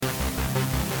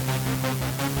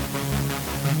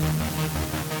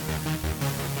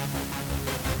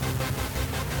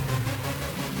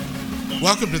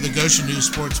Welcome to the Goshen News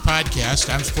Sports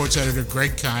Podcast. I'm sports editor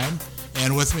Greg Keim,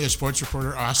 and with me is sports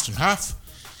reporter Austin Huff.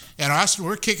 And Austin,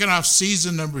 we're kicking off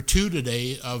season number 2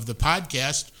 today of the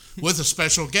podcast with a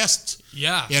special guest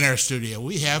in our studio.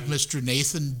 We have Mr.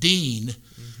 Nathan Dean,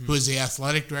 who is the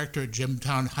athletic director at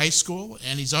Jimtown High School,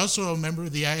 and he's also a member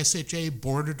of the ISHA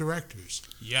Board of Directors.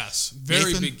 Yes,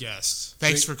 very Nathan, big guest.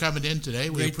 Thanks for coming in today.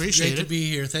 We appreciate it. Great to be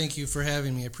here. Thank you for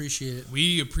having me. I appreciate it.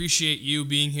 We appreciate you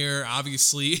being here,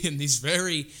 obviously, in these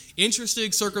very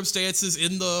interesting circumstances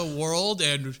in the world,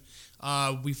 and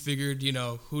we figured,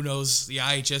 who knows the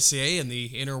IHSA and the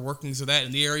inner workings of that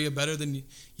in the area better than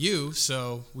you,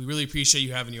 so we really appreciate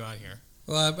you having you on here.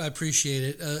 Well, I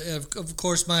appreciate it. Of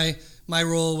course, my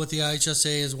role with the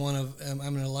IHSA is I'm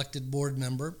an elected board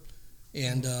member,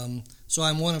 and so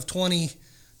I'm one of 20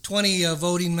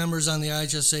 voting members on the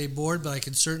IHSA board, but I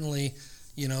can certainly,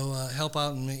 help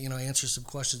out and, answer some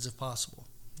questions if possible.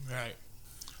 Right.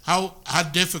 How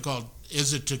difficult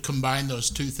is it to combine those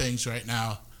two things right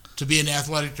now? To be an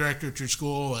athletic director at your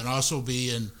school and also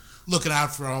be looking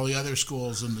out for all the other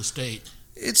schools in the state?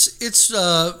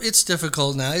 It's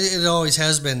difficult now. It always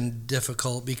has been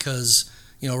difficult because,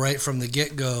 right from the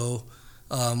get-go,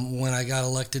 when I got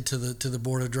elected to the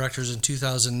board of directors in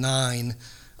 2009,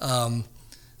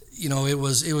 it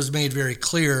was made very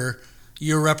clear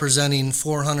you're representing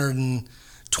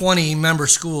 420 member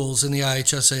schools in the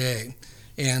IHSAA,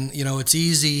 and it's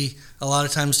easy a lot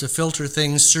of times to filter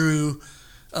things through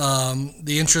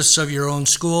the interests of your own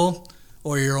school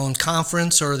or your own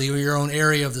conference or your own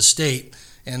area of the state.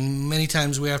 And many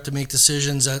times we have to make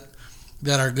decisions that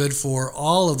are good for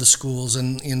all of the schools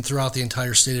and throughout the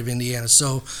entire state of Indiana.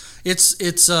 So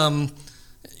it's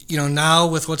now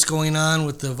with what's going on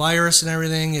with the virus and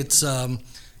everything, it's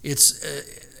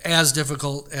as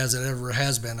difficult as it ever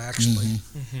has been, actually.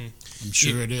 Mm-hmm. I'm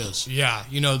sure it is. Yeah.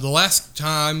 The last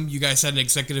time you guys had an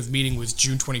executive meeting was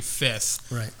June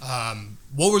 25th. Right.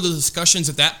 What were the discussions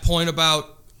at that point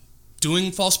about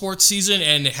doing fall sports season,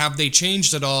 and have they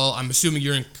changed at all? I'm assuming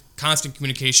you're in constant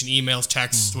communication, emails,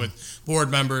 texts with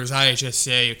board members,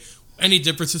 IHSA. Any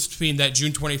differences between that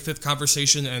June 25th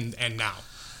conversation and now?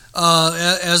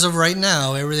 As of right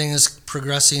now, everything is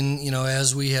progressing,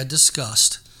 as we had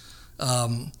discussed.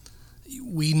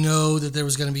 We know that there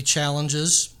was going to be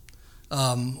challenges.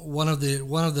 One of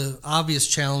the obvious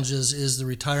challenges is the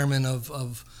retirement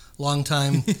of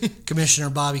longtime Commissioner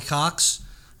Bobby Cox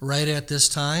right at this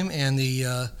time, and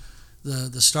the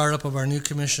startup of our new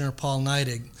commissioner, Paul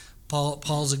Neidig.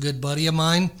 Paul's a good buddy of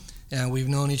mine, and we've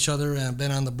known each other and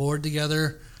been on the board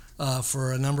together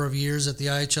for a number of years at the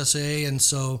IHSA, and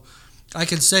so I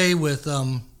can say with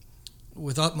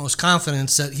utmost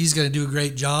confidence that he's going to do a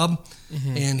great job,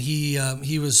 and he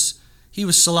was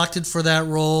selected for that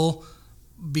role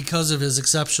because of his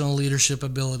exceptional leadership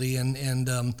ability,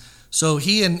 and so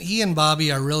he and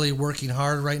Bobby are really working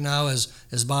hard right now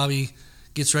as Bobby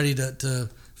gets ready to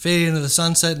fade into the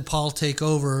sunset and Paul take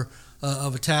over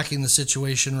of attacking the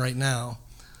situation right now.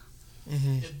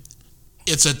 Mm-hmm.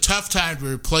 It's a tough time to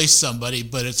replace somebody,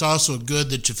 but it's also good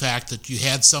that the fact that you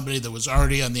had somebody that was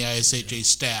already on the ISHA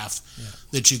staff,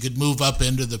 that you could move up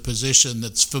into the position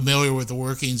that's familiar with the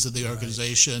workings of the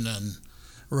organization.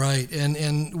 Right,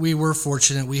 and we were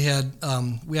fortunate. We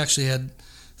actually had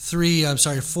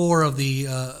 4 of the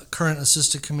current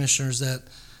assistant commissioners that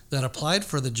applied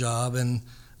for the job, and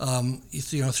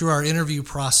through our interview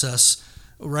process,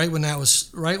 right when that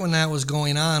was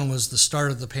going on was the start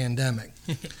of the pandemic.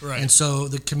 Right. And so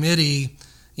the committee,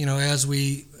 as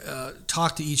we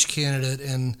talked to each candidate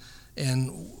and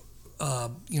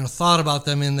thought about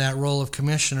them in that role of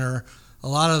commissioner, a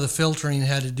lot of the filtering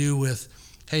had to do with,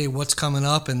 hey, what's coming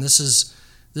up, and this is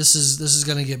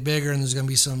going to get bigger, and there's going to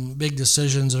be some big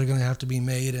decisions that are going to have to be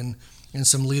made and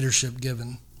some leadership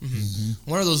given. Mm-hmm.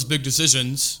 One of those big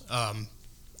decisions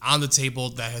on the table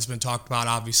that has been talked about,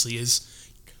 obviously, is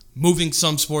moving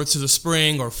some sports to the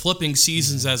spring or flipping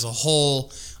seasons as a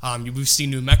whole. We've seen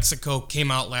New Mexico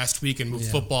came out last week and moved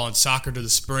football and soccer to the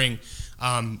spring.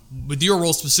 With your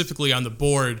role specifically on the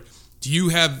board, do you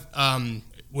have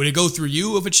would it go through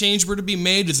you if a change were to be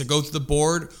made? Does it go through the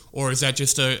board, or is that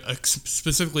just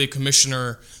specifically a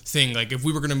commissioner thing? Like if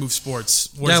we were going to move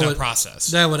sports, what is that process?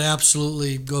 That would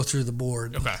absolutely go through the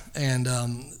board. Okay. And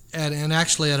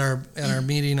actually at our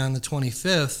meeting on the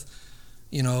 25th,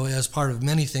 as part of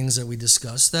many things that we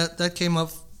discussed, that came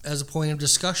up as a point of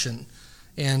discussion,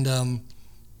 and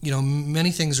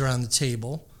many things are on the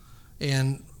table,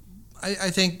 and I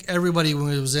think everybody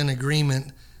was in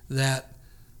agreement that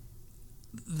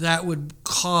would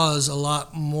cause a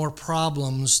lot more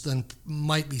problems than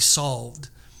might be solved.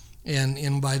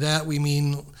 And by that we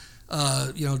mean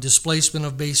displacement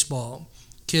of baseball,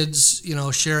 kids,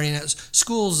 sharing it.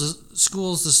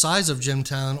 Schools the size of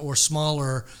Jimtown or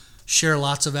smaller share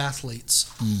lots of athletes.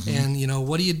 Mm-hmm. And,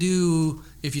 what do you do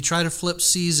if you try to flip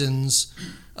seasons?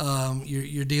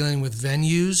 You're dealing with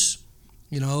venues,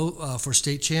 for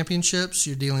state championships.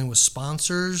 You're dealing with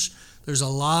sponsors. There's a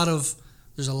lot of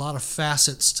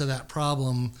facets to that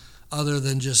problem other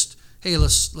than just, hey,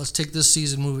 let's take this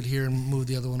season, move it here, and move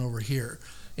the other one over here.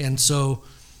 And so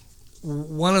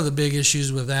one of the big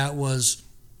issues with that was,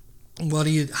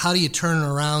 how do you turn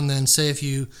around then? Say if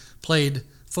you played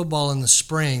football in the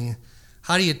spring,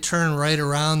 how do you turn right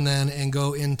around then and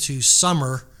go into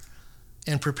summer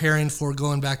and preparing for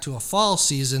going back to a fall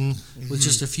season with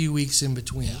just a few weeks in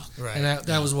between? Yeah, right. And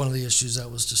that was one of the issues that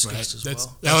was discussed as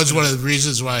well. That was one of the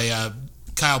reasons why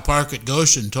Kyle Park at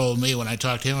Goshen told me when I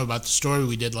talked to him about the story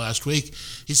we did last week.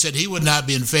 He said he would not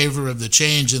be in favor of the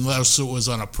change unless it was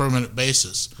on a permanent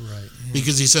basis. Right.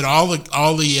 Because he said all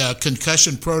the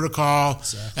concussion protocol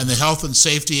and the health and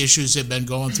safety issues they've been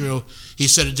going through, he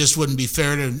said it just wouldn't be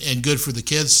fair and good for the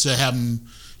kids to have them,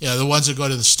 the ones that go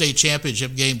to the state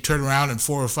championship game, turn around in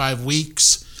 4 or 5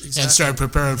 weeks and start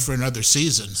preparing for another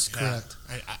season. Correct.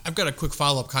 I've got a quick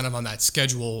follow-up kind of on that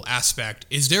schedule aspect.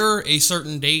 Is there a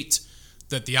certain date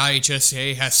that the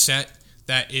IHSA has set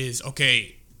that is,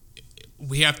 okay,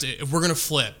 we have to, if we're going to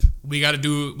flip, we got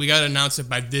to announce it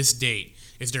by this date?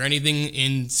 Is there anything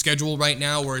in schedule right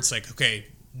now where it's like, okay,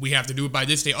 we have to do it by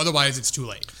this date, otherwise it's too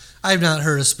late? I've not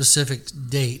heard a specific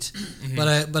date,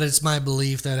 but it's my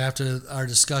belief that after our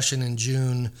discussion in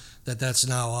June, that's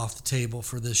now off the table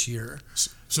for this year.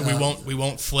 So we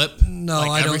won't flip. No,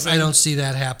 I don't see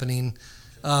that happening.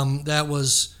 It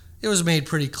was made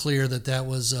pretty clear that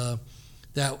was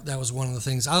one of the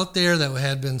things out there that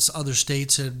had been other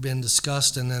states had been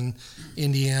discussed, and then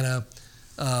Indiana.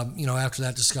 After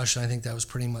that discussion, I think that was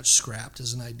pretty much scrapped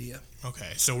as an idea.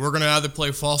 Okay, so we're going to either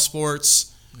play fall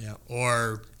sports,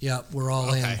 or we're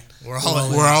all in. We're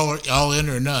all in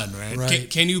or none, right? Right.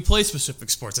 Can you play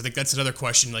specific sports? I think that's another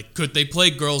question. Like, could they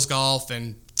play girls golf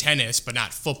and tennis, but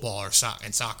not football or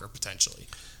soccer potentially?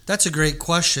 That's a great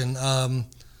question.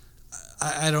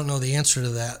 I don't know the answer to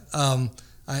that.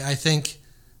 I think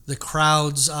the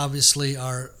crowds obviously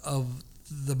are of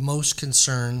the most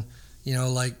concern.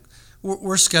 Like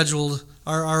we're scheduled,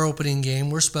 our opening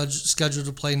game, we're scheduled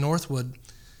to play Northwood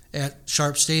at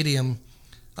Sharp Stadium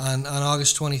on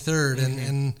August 23rd. Mm-hmm.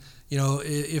 And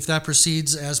if that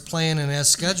proceeds as planned and as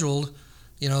scheduled,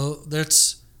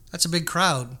 that's a big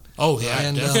crowd. Oh yeah,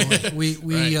 and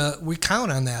we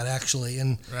count on that actually,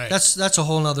 and that's a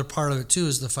whole other part of it too,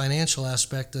 is the financial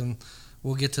aspect, and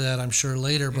we'll get to that I'm sure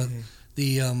later. But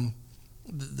the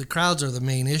crowds are the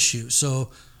main issue. So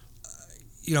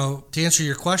to answer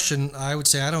your question, I would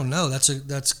say I don't know.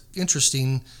 That's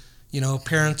interesting.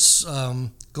 Parents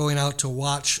going out to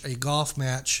watch a golf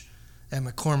match at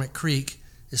McCormick Creek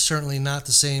is certainly not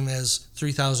the same as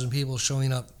 3,000 people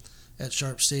showing up at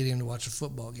Sharp Stadium to watch a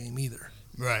football game either.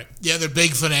 Right. Yeah, the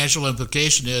big financial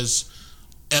implication is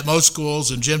at most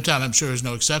schools, and Jimtown I'm sure is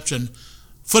no exception,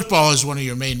 football is one of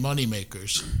your main money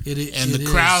makers. The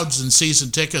crowds and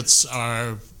season tickets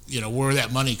are where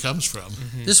that money comes from.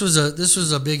 Mm-hmm. This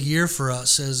was a big year for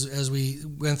us as we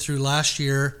went through last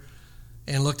year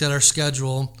and looked at our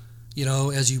schedule.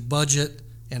 As you budget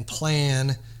and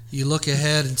plan, you look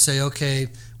ahead and say, okay,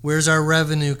 where's our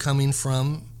revenue coming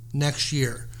from next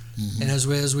year? Mm-hmm. And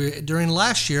as we during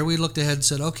last year, we looked ahead and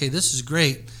said, okay, this is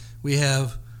great. We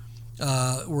have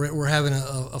we're having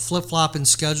a flip-flop in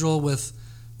schedule with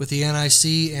the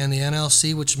NIC and the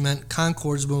NLC, which meant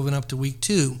Concord's moving up to week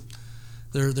 2.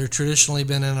 They're traditionally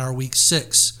been in our week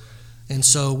 6. And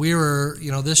so we were,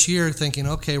 this year thinking,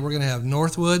 okay, we're going to have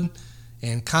Northwood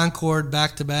and Concord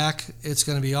back to back. It's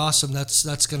going to be awesome.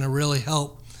 That's going to really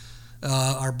help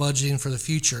our budgeting for the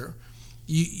future.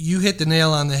 You hit the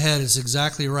nail on the head. It's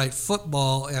exactly right.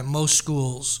 Football at most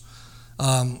schools,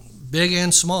 big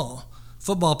and small,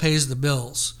 football pays the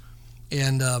bills.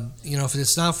 And, if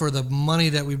it's not for the money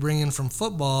that we bring in from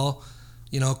football,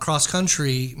 cross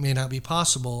country may not be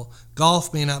possible.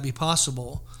 Golf may not be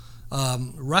possible.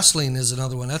 Wrestling is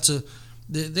another one.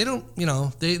 They don't,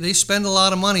 they spend a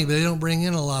lot of money, but they don't bring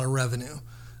in a lot of revenue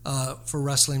for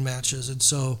wrestling matches. And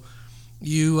so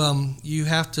you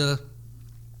have to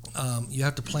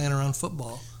plan around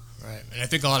football. Right. And I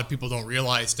think a lot of people don't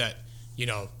realize that,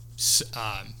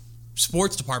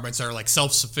 sports departments are like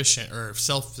self-sufficient, or is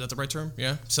that the right term?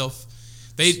 Yeah.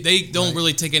 They don't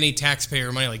really take any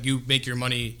taxpayer money. Like, you make your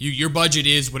money. Your budget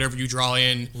is whatever you draw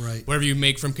in, Right. whatever you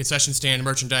make from concession stand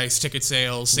merchandise, ticket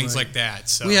sales, things Right. like that.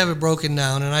 So We have it broken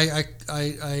down, and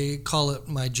I call it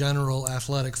my general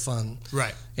athletic fund.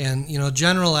 right, And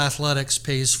general athletics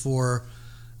pays for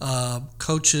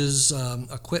coaches'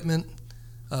 equipment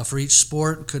for each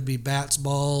sport. Could be bats,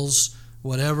 balls,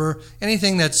 whatever,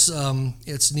 anything that's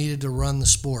it's needed to run the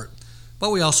sport. But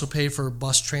we also pay for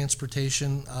bus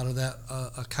transportation out of that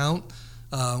account.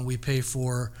 We pay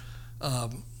for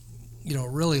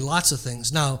really lots of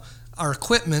things. Now, our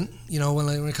equipment,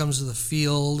 when it comes to the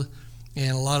field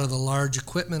and a lot of the large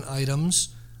equipment items,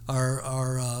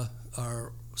 our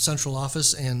central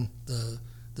office and the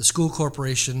school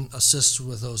corporation assists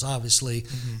with those, obviously.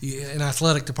 An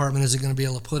athletic department isn't going to be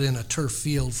able to put in a turf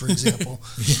field, for example.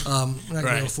 We're not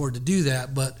going to afford to do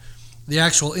that, but the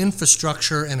actual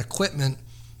infrastructure and equipment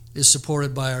is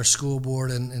supported by our school board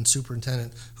and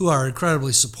superintendent, who are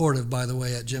incredibly supportive, by the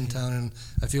way, at Jimtown,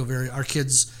 and our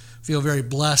kids feel very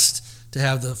blessed to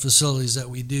have the facilities that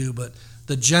we do, but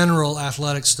the general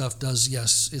athletic stuff does,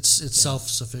 yes, it's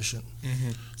self-sufficient.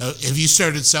 Have you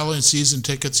started selling season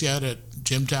tickets yet at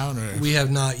Jimtown? Or We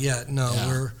have not yet. No,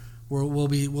 Yeah. we'll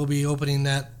be opening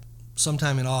that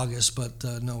sometime in August, but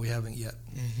no, we haven't yet.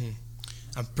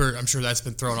 I'm sure that's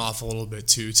been thrown off a little bit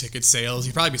too. Ticket sales,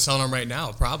 you'd probably be selling them right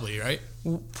now, probably, right?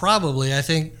 Probably, I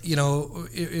think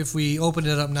if we open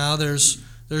it up now, there's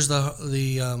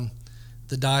the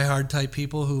diehard type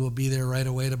people who will be there right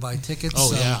away to buy tickets.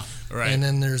 Oh, yeah. Right. And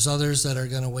then there's others that are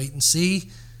going to wait and see,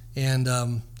 and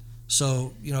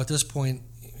so at this point,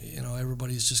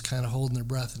 everybody's just kind of holding their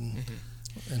breath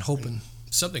and hoping.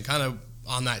 Something kind of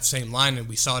on that same line, and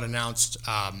we saw it announced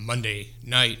Monday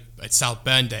night at South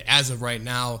Bend that as of right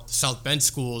now, South Bend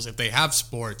schools, if they have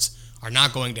sports, are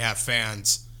not going to have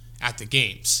fans at the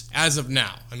games. As of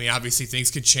now, I mean, obviously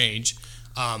things could change.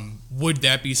 Would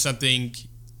that be something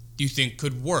you think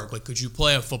could work? Like, could you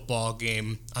play a football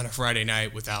game on a Friday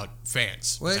night without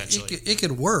fans? Well, Potentially, it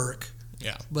could work,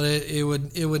 yeah. but it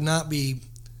would not be.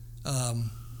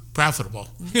 profitable.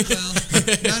 Well,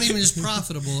 not even just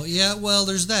profitable. Yeah, well,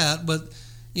 there's that, but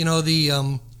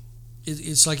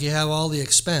it's like you have all the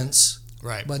expense,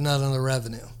 Right. but not on the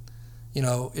revenue.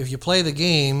 If you play the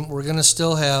game, we're going to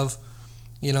still have,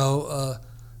 a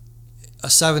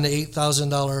 $7,000 to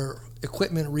 $8,000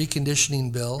 equipment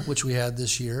reconditioning bill, which we had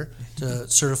this year to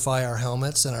certify our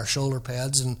helmets and our shoulder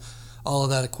pads and all of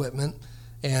that equipment.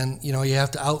 And you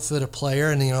have to outfit a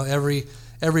player, and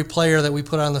every player that we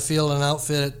put on the field and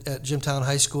outfit at Jimtown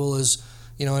High School is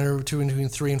anywhere between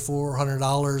 $300 and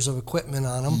 $400 of equipment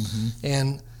on them,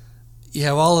 and you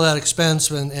have all of that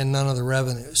expense and none of the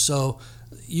revenue. So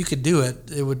you could do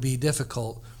it; it would be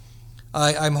difficult.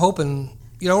 I'm hoping,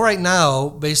 right now,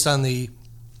 based on the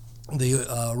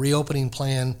reopening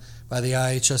plan by the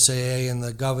IHSAA and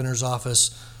the governor's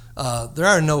office, there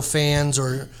are no fans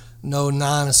or no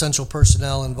non-essential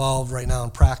personnel involved right now in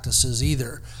practices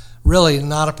either. Really,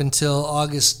 not up until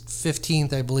August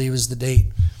 15th, I believe, is the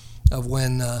date of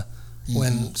when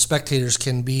spectators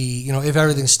can be, if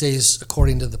everything stays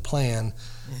according to the plan.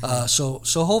 So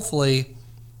hopefully,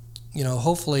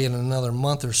 hopefully in another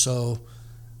month or so,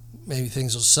 maybe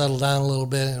things will settle down a little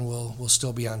bit and we'll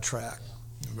still be on track.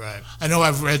 Right. I know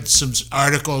I've read some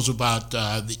articles about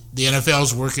the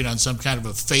NFL's working on some kind of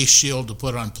a face shield to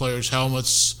put on players'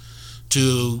 helmets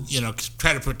to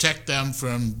try to protect them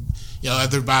from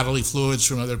other bodily fluids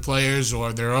from other players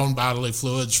or their own bodily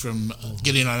fluids from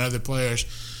getting on other players.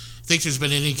 Think there's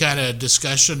been any kind of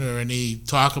discussion or any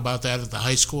talk about that at the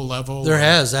high school level? There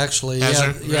has actually. Has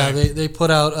yeah, there? yeah. Right. They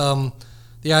put out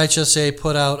the IHSA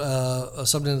put out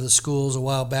something to the schools a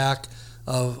while back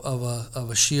of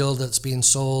a shield that's being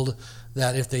sold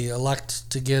that if they elect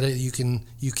to get it, you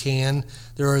can.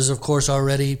 There is of course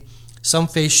already some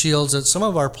face shields that some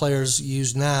of our players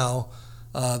use now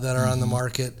that are on the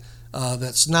market.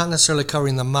 That's not necessarily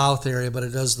covering the mouth area, but it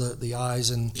does the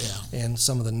eyes and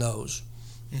some of the nose.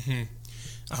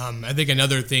 I think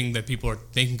another thing that people are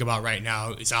thinking about right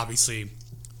now is obviously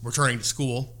returning to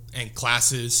school and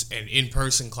classes and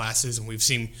in-person classes. And we've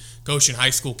seen Goshen High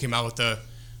School came out with the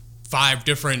 5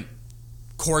 different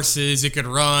courses it could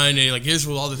run. And like, here's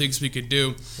all the things we could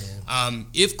do. Yeah.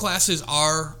 If classes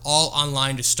are all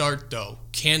online to start, though,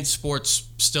 can sports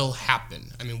still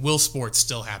happen? I mean, will sports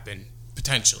still happen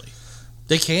potentially?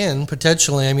 They can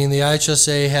potentially. I mean, the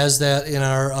IHSA has that in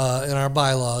our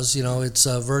bylaws. It's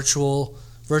a virtual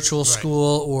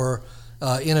school or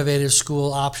innovative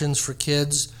school options for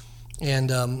kids,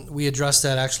 and we addressed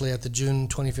that actually at the June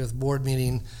 25th board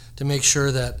meeting to make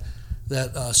sure that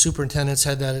superintendents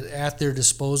had that at their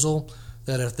disposal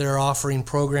that if they're offering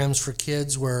programs for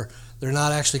kids where they're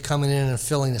not actually coming in and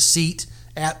filling a seat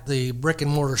at the brick and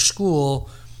mortar school,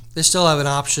 they still have an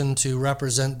option to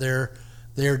represent their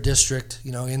district,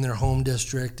 in their home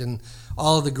district, and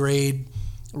all of the grade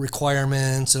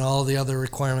requirements and all the other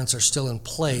requirements are still in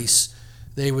place.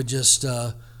 They would just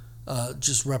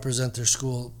represent their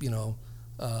school,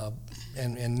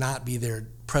 and not be there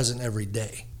present every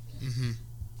day. Mm-hmm.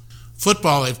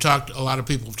 Football, a lot of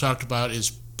people have talked about,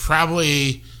 is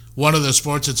probably one of the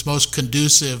sports that's most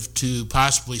conducive to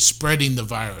possibly spreading the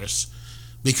virus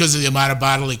because of the amount of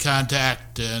bodily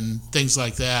contact and things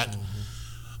like that. Mm-hmm.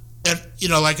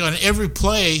 And, like on every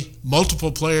play,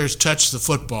 multiple players touch the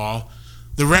football.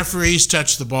 The referees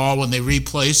touch the ball when they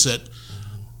replace it.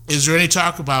 Mm-hmm. Is there any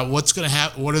talk about what's going to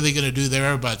happen? What are they going to do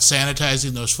there about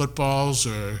sanitizing those footballs?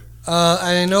 Or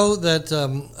I know that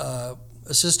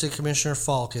Assistant Commissioner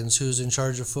Falcons, who's in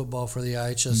charge of football for the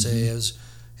IHSA,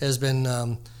 mm-hmm. has been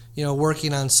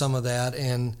working on some of that,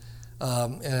 and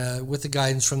with the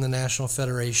guidance from the National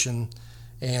Federation,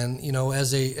 and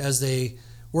as they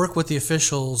work with the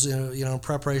officials, in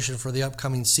preparation for the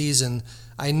upcoming season.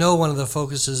 I know one of the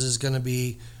focuses is going to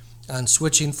be on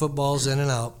switching footballs in and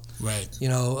out. Right.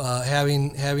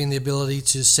 Having the ability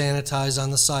to sanitize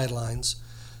on the sidelines.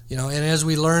 And as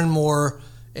we learn more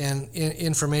and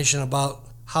information about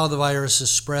how the virus is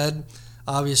spread,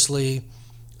 obviously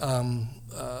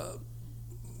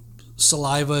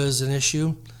saliva is an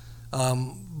issue.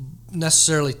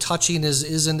 Necessarily touching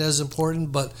isn't as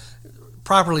important, but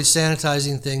properly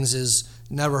sanitizing things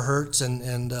never hurts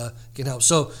and can help.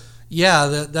 So, yeah,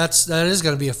 that is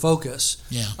going to be a focus.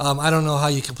 Yeah. I don't know how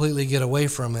you completely get away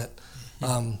from it.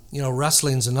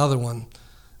 Wrestling's another one.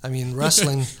 I mean,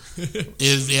 wrestling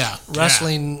is you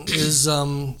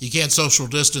can't social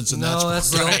distance in that sport. That's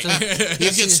the ultimate.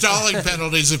 You get stalling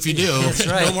penalties if you do. That's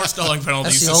right. No more stalling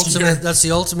penalties. That's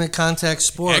the ultimate contact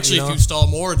sport. Actually, if you stall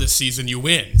more this season, you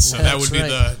win. So that would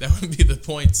be the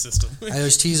point system. I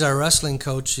always tease our wrestling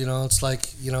coach. It's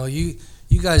like you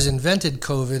guys invented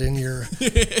COVID in your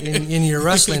in your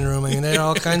wrestling room. I mean, they had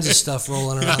all kinds of stuff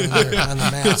rolling around on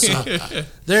the mat. So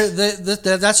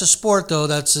that's a sport, though.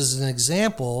 That's as an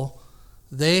example.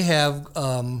 They have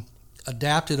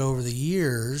adapted over the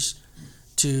years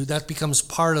to that becomes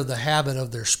part of the habit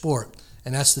of their sport,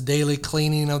 and that's the daily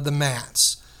cleaning of the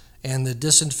mats and the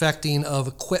disinfecting of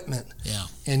equipment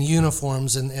and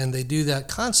uniforms, and they do that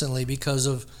constantly because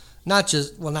of not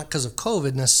because of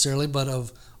COVID necessarily, but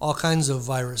of all kinds of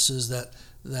viruses that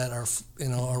are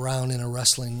around in a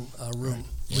wrestling room.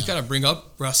 Yeah. We kind of bring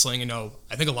up wrestling. I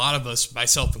think a lot of us,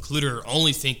 myself included, are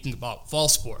only thinking about fall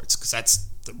sports because that's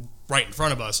right in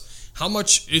front of us. How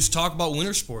much is talk about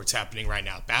winter sports happening right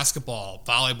now? Basketball,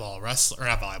 volleyball,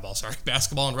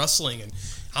 basketball and wrestling, and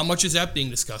how much is that being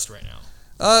discussed right now?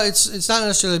 It's not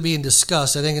necessarily being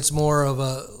discussed. I think it's more of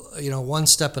a one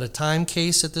step at a time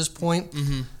case at this point.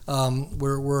 Mm-hmm.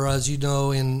 We're as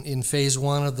in phase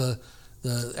one of the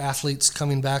athletes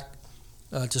coming back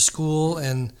to school,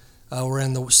 and we're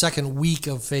in the second week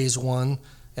of phase one.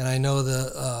 And I know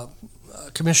the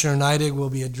Commissioner Neidig will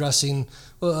be addressing,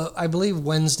 I believe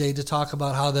Wednesday, to talk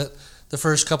about how the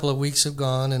first couple of weeks have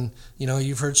gone. And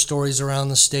you've heard stories around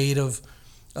the state of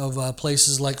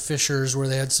places like Fishers where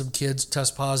they had some kids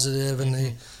test positive, and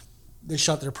mm-hmm. they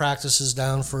shut their practices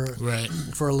down for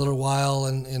a little while,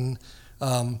 and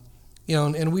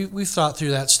we've thought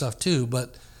through that stuff too.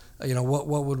 But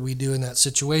what would we do in that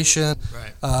situation?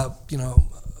 Right.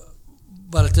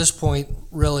 But at this point,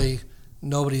 really,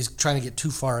 nobody's trying to get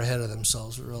too far ahead of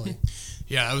themselves. Really.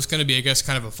 Yeah, that was going to be, I guess,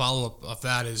 kind of a follow up of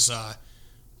that is.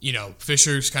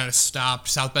 Fishers kind of stopped.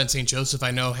 South Bend St. Joseph,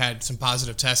 I know, had some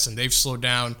positive tests, and they've slowed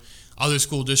down. Other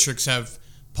school districts have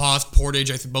paused.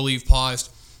 Portage, I believe, paused.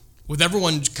 With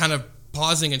everyone kind of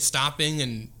pausing and stopping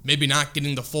and maybe not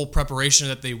getting the full preparation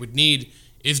that they would need,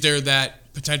 is there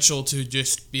that potential to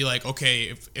just be like,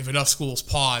 okay, if enough schools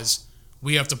pause,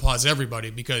 we have to pause everybody?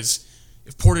 Because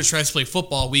if Portage tries to play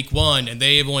football week one and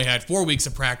they've only had 4 weeks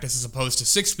of practice as opposed to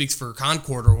 6 weeks for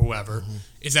Concord or whoever, mm-hmm.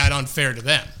 is that unfair to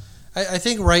them? I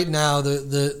think right now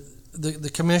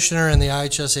the commissioner and the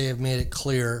IHSA have made it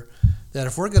clear that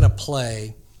if we're going to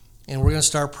play and we're going to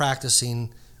start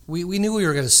practicing, we knew we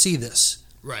were going to see this.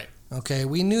 Right. Okay.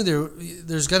 We knew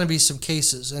there's going to be some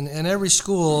cases, and every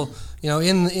school,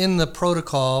 in the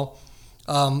protocol,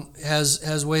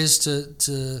 has ways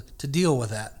to deal with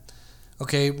that.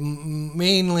 Okay.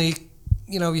 Mainly,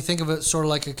 you think of it sort of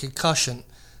like a concussion.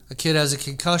 A kid has a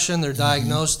concussion, they're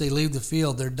diagnosed, mm-hmm. they leave the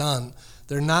field, they're done.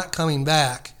 They're not coming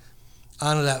back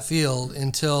onto that field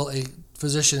until a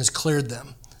physician has cleared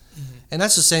them. Mm-hmm. And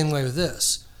that's the same way with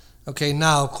this. Okay,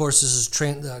 now of course this is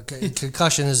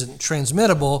concussion isn't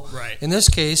transmittable. Right. In this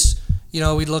case,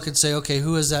 we'd look and say, okay,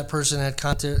 who has that person had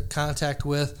contact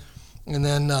with, and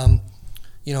then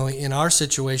in our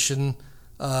situation,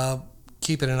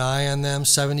 keeping an eye on them,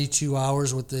 72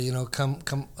 hours with the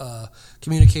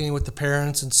communicating with the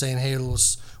parents and saying, hey,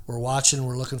 we're watching,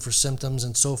 we're looking for symptoms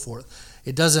and so forth.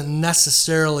 It doesn't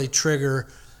necessarily trigger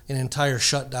an entire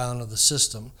shutdown of the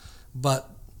system, but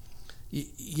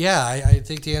yeah, I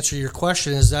think the answer to your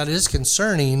question is that is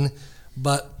concerning,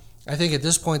 but I think at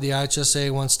this point the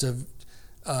IHSA wants to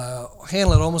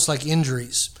handle it almost like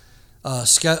injuries.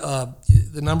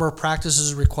 The number of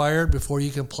practices required before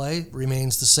you can play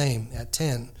remains the same at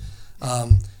 10.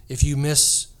 If you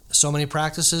miss so many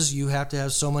practices, you have to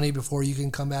have so many before you can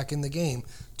come back in the game,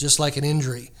 just like an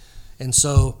injury. And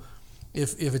so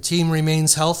if a team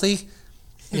remains healthy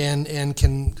and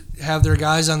can have their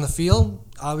guys on the field,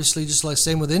 obviously, just like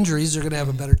same with injuries, they're going to have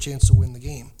a better chance to win the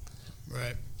game.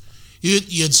 Right.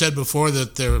 You had said before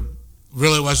that there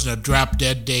really wasn't a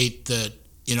drop-dead date that,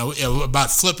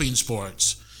 about flipping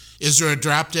sports. Is there a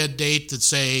drop-dead date that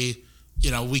say,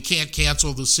 we can't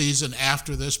cancel the season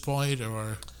after this point,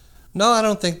 or? No, I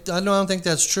don't think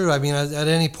that's true. I mean, at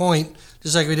any point,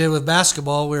 just like we did with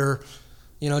basketball, we're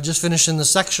just finishing the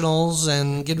sectionals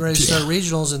and getting ready to start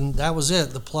regionals, and that was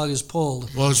it. The plug is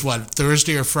pulled. Well, it was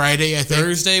Thursday or Friday, I think?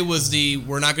 Thursday was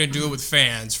we're not going to do it with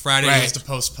fans. Friday was the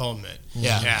postponement.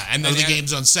 Yeah. And then the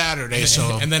game's on Saturday.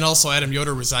 And then also Adam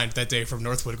Yoder resigned that day from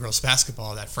Northwood Girls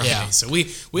Basketball that Friday. Yeah. So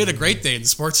we had a great day in the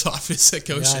sports office at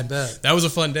Goshen. Yeah, I bet. That was a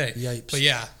fun day. Yipes. But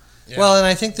yeah. Well, and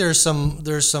I think there's some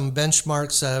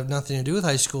benchmarks that have nothing to do with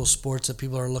high school sports that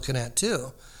people are looking at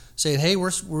too, saying, hey,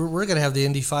 we're going to have the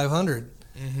Indy 500.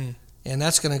 Mm-hmm. And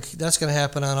that's gonna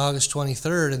happen on August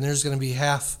 23rd, and there's gonna be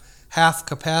half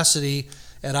capacity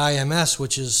at IMS,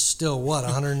 which is still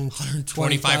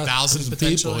 125,000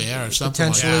 people, or something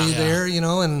potentially like that. there,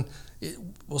 and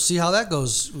we'll see how that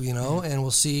goes, and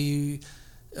we'll see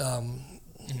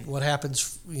what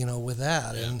happens, with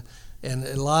that, and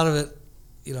a lot of it,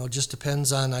 just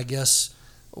depends on, I guess,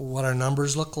 what our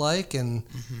numbers look like and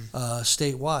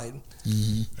statewide.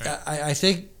 Mm-hmm. I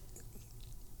think.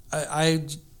 I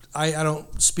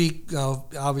don't speak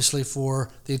obviously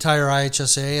for the entire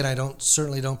IHSA, and I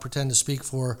certainly don't pretend to speak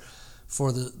for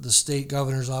the state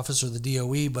governor's office or the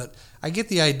DOE. But I get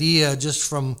the idea just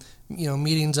from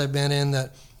meetings I've been in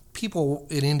that people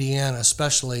in Indiana,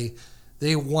 especially,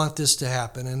 they want this to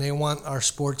happen, and they want our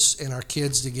sports and our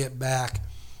kids to get back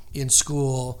in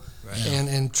school, right,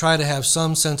 and try to have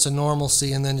some sense of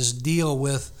normalcy, and then just deal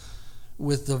with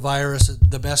the virus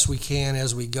the best we can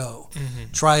as we go.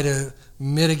 Mm-hmm. Try to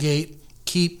mitigate,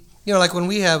 keep, like when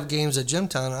we have games at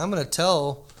Jimtown, I'm going to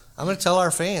tell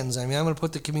our fans, I'm going to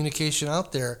put the communication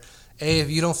out there. Hey, if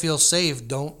you don't feel safe,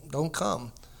 don't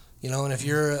come. And if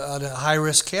you're at a high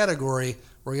risk category,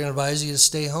 we're going to advise you to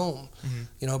stay home.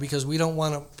 Mm-hmm. Because we don't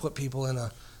want to put people in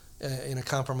a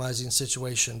compromising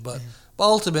situation. But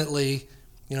ultimately,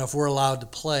 if we're allowed to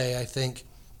play, I think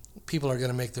people are going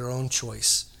to make their own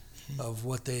choice of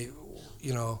what they,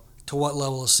 to what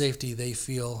level of safety they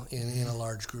feel in a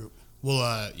large group.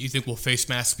 You think will face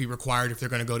masks be required if they're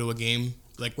going to go to a game?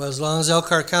 Well, as long as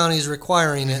Elkhart County is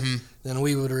requiring it, then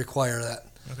we would require that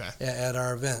at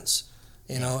our events,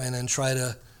 and then try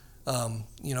to,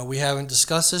 we haven't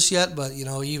discussed this yet, but,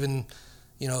 even,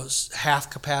 half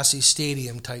capacity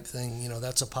stadium type thing,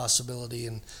 that's a possibility,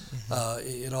 and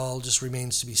it all just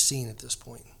remains to be seen at this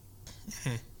point.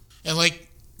 And like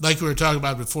we were talking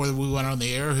about before we went on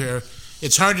the air here,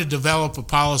 it's hard to develop a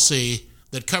policy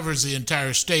that covers the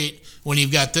entire state when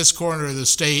you've got this corner of the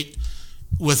state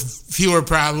with fewer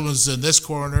problems than this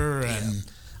corner.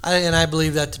 And I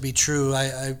believe that to be true.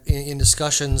 In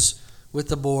discussions with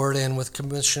the board and with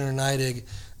Commissioner Neidig,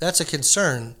 that's a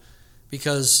concern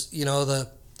because,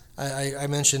 I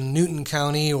mentioned Newton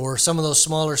County or some of those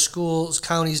smaller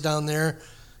counties down there,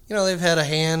 they've had a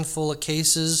handful of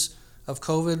cases of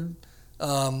COVID.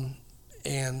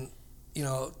 And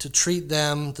to treat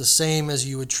them the same as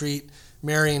you would treat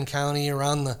Marion County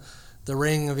around the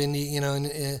ring of Indy,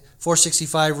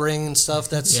 465 ring and stuff.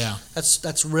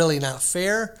 That's really not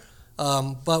fair.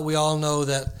 But we all know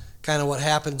that kind of what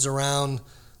happens around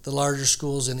the larger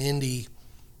schools in Indy,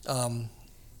 kind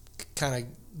of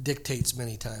dictates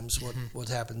many times what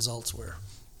happens elsewhere.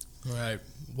 Right.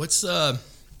 What's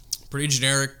pretty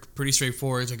generic, pretty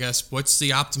straightforward, I guess. What's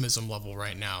the optimism level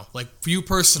right now? Like, for you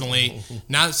personally,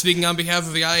 not speaking on behalf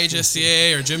of the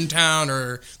IHSCA or Jimtown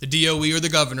or the DOE or the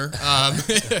governor,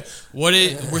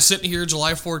 we're sitting here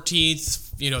July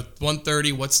 14th,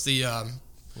 1:30. What's the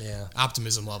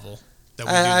optimism level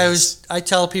that we do this? I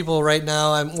tell people right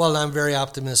now, I'm very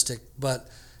optimistic, but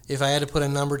if I had to put a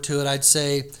number to it, I'd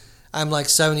say I'm like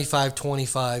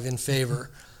 75-25 in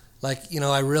favor.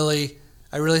 I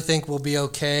really think we'll be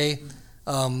okay.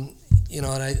 And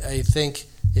I think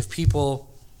if people,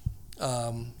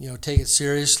 take it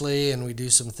seriously and we do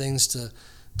some things to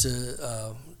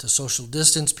social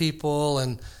distance people,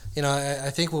 and I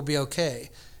think we'll be okay.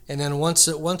 And then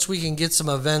once we can get some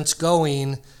events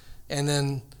going, and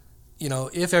then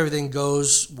if everything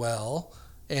goes well,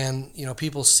 and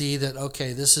people see that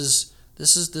okay, this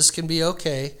can be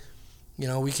okay,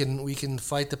 we can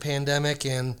fight the pandemic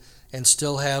and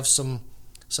still have some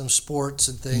sports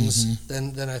and things,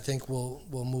 then I think we'll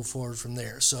move forward from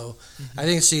there. So I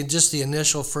think just the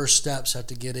initial first steps have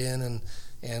to get in,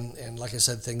 and like I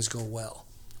said, things go well.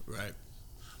 Right.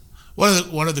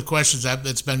 One of the questions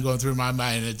that's been going through my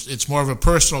mind, it's more of a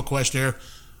personal question here.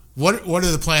 What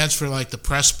are the plans for like the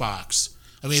press box?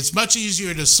 I mean, it's much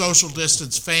easier to social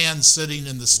distance fans sitting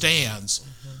in the stands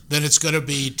than it's going to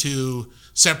be to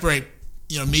separate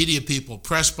media people,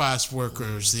 press box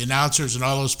workers, the announcers, and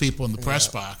all those people in the press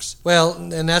box. Well,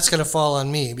 and that's going to fall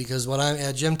on me because when I'm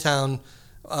at Jimtown,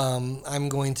 I'm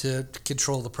going to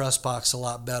control the press box a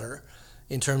lot better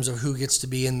in terms of who gets to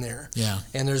be in there. Yeah.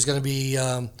 And there's going to be,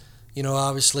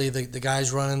 obviously the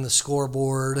guys running the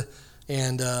scoreboard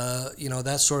and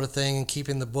that sort of thing, and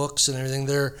keeping the books and everything.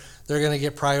 They're going to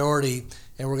get priority,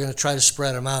 and we're going to try to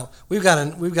spread them out. We've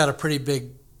got a pretty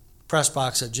big press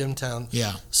box at Jimtown.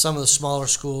 Yeah. Some of the smaller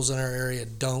schools in our area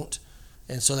don't,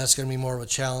 and so that's going to be more of a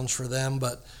challenge for them.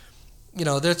 But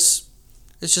it's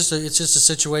just a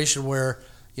situation where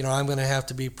I'm going to have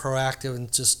to be proactive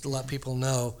and just let people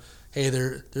know, hey,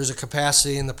 there's a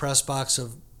capacity in the press box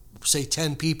of say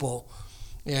 10 people,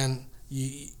 and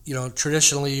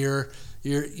traditionally you're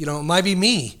it might be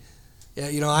me.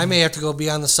 I may have to go be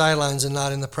on the sidelines and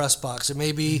not in the press box. It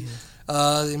may be.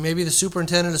 It may be the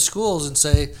superintendent of schools and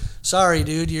say, sorry,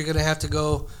 dude, you're going to have to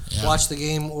go watch the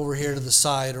game over here to the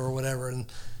side or whatever,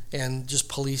 and just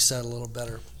police that a little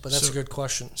better. But that's a good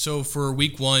question. So for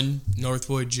week 1,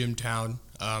 Northwood, Jimtown,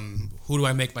 who do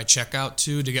I make my check out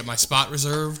to get my spot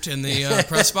reserved in the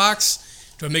press box?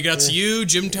 Do I make it out to you,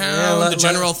 Jimtown, the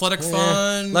General Athletic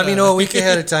Fund? Let me know a week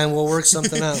ahead of time. We'll work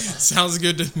something out. Sounds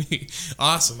good to me.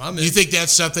 Awesome. I'm in. Do you think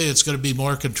that's something that's going to be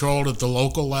more controlled at the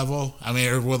local level? I mean,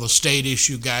 or will the state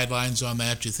issue guidelines on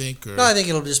that, do you think? Or? No, I think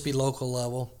it'll just be local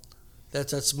level.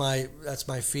 That's my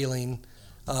feeling,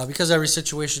 because every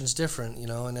situation is different,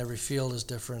 and every field is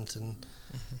different. And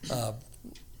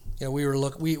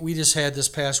we just had this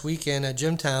past weekend at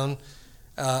Jimtown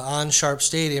on Sharp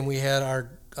Stadium. We had our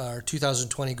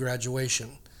 2020 graduation,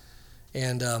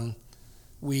 and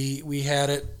we had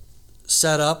it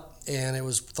set up, and it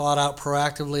was thought out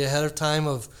proactively ahead of time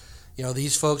of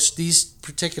these folks, these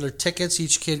particular tickets,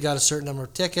 each kid got a certain number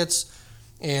of tickets,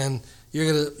 and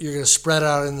you're gonna spread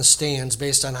out in the stands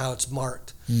based on how it's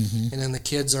marked, and then the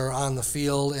kids are on the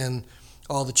field, and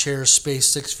all the chairs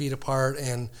spaced 6 feet apart,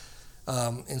 and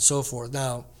so forth.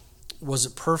 Now, was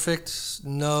it perfect?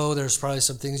 No, there's probably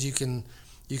some things you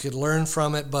could learn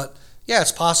from it, but yeah,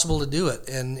 it's possible to do it,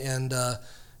 and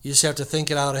you just have to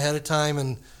think it out ahead of time,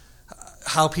 and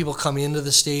how people come into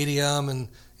the stadium and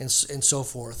so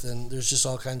forth, and there's just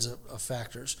all kinds of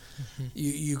factors.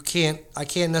 I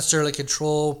can't necessarily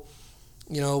control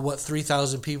what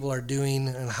 3,000 people are doing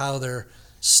and how they're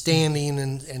standing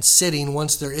and sitting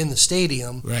once they're in the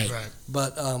stadium, right.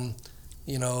 But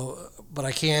but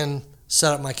I can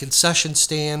set up my concession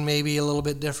stand maybe a little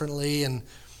bit differently and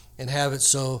have it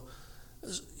so,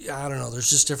 I don't know, there's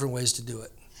just different ways to do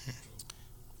it.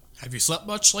 Have you slept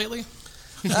much lately?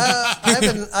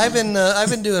 I've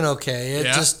been doing okay.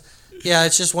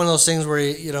 It's just one of those things where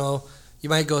you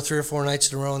might go 3 or 4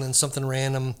 nights in a row, and then something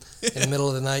random in the middle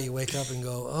of the night you wake up and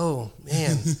go, oh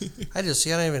man, I hadn't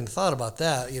even thought about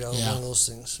that. One of those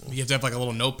things. You have to have like a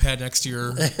little notepad next to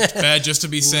your bed just to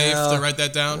be safe to write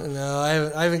that down. No,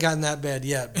 I haven't gotten that bad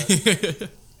yet. But.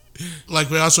 Like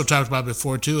we also talked about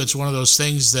before too, it's one of those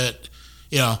things that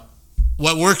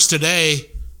what works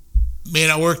today may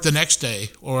not work the next day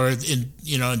or in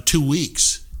 2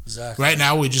 weeks. Exactly. Right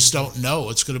now we just don't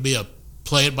know. It's going to be a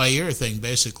play it by ear thing,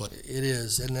 basically. It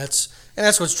is, and that's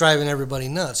what's driving everybody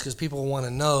nuts, because people want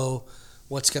to know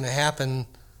what's going to happen.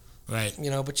 Right.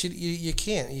 But you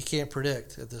can't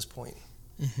predict at this point.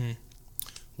 Mm-hmm.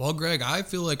 Well, Greg, I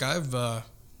feel like I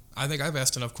think I've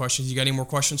asked enough questions. You got any more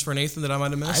questions for Nathan that I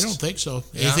might have missed? I don't think so.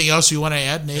 Yeah. Anything else you want to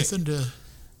add, Nathan?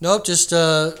 Nope. Just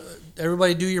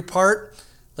everybody do your part.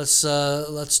 Let's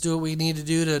do what we need to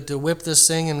do to whip this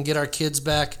thing and get our kids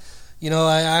back.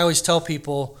 I always tell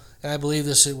people, and I believe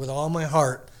this with all my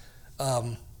heart,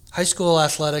 high school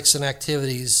athletics and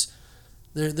activities,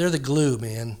 they're the glue,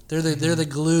 man. They're the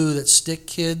glue that stick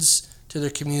kids to their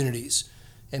communities,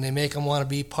 and they make them want to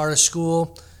be part of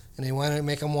school, and they want to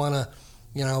make them want to,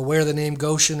 wear the name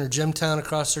Goshen or Jimtown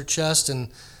across their chest. And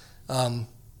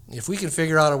if we can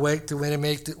figure out a way to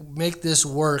make this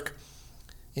work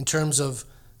in terms of,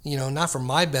 not for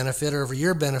my benefit or for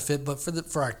your benefit, but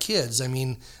for our kids. I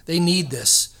mean, they need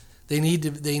this. They need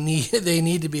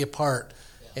to be a part,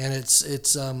 and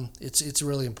it's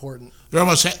really important.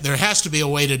 There has to be a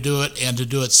way to do it, and to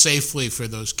do it safely for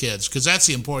those kids, because that's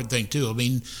the important thing too. I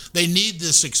mean, they need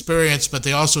this experience, but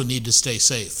they also need to stay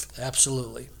safe.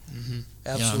 Absolutely. Mm-hmm.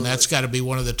 Absolutely. And that's got to be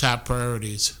one of the top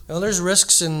priorities. There's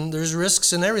risks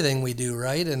in everything we do,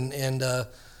 right? And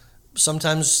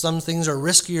sometimes some things are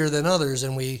riskier than others,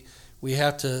 and we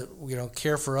have to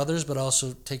care for others, but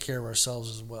also take care of ourselves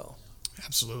as well.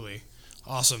 Absolutely.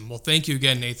 Awesome. Well, thank you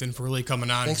again, Nathan, for really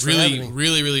coming on. Thanks for having me.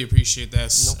 Really appreciate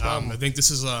this. No problem. I think this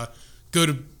is a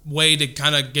good way to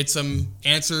kind of get some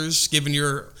answers, given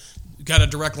you've got a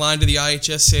direct line to the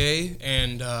IHSA,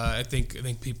 and I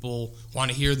think people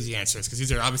want to hear these answers, because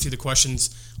these are obviously the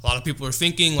questions a lot of people are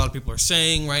thinking, a lot of people are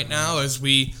saying right now as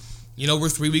we, we're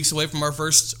 3 weeks away from our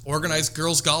first organized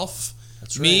girls golf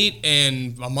meet,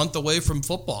 and a month away from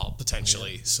football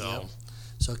potentially. Yeah. So. Yeah.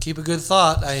 So keep a good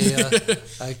thought.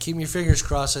 I keep your fingers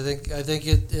crossed. I think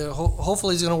it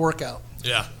hopefully is going to work out.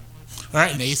 Yeah. All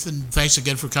right, Nathan, thanks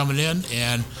again for coming in.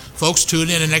 And folks,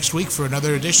 tune in next week for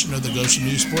another edition of the Goshen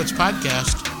News Sports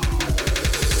Podcast.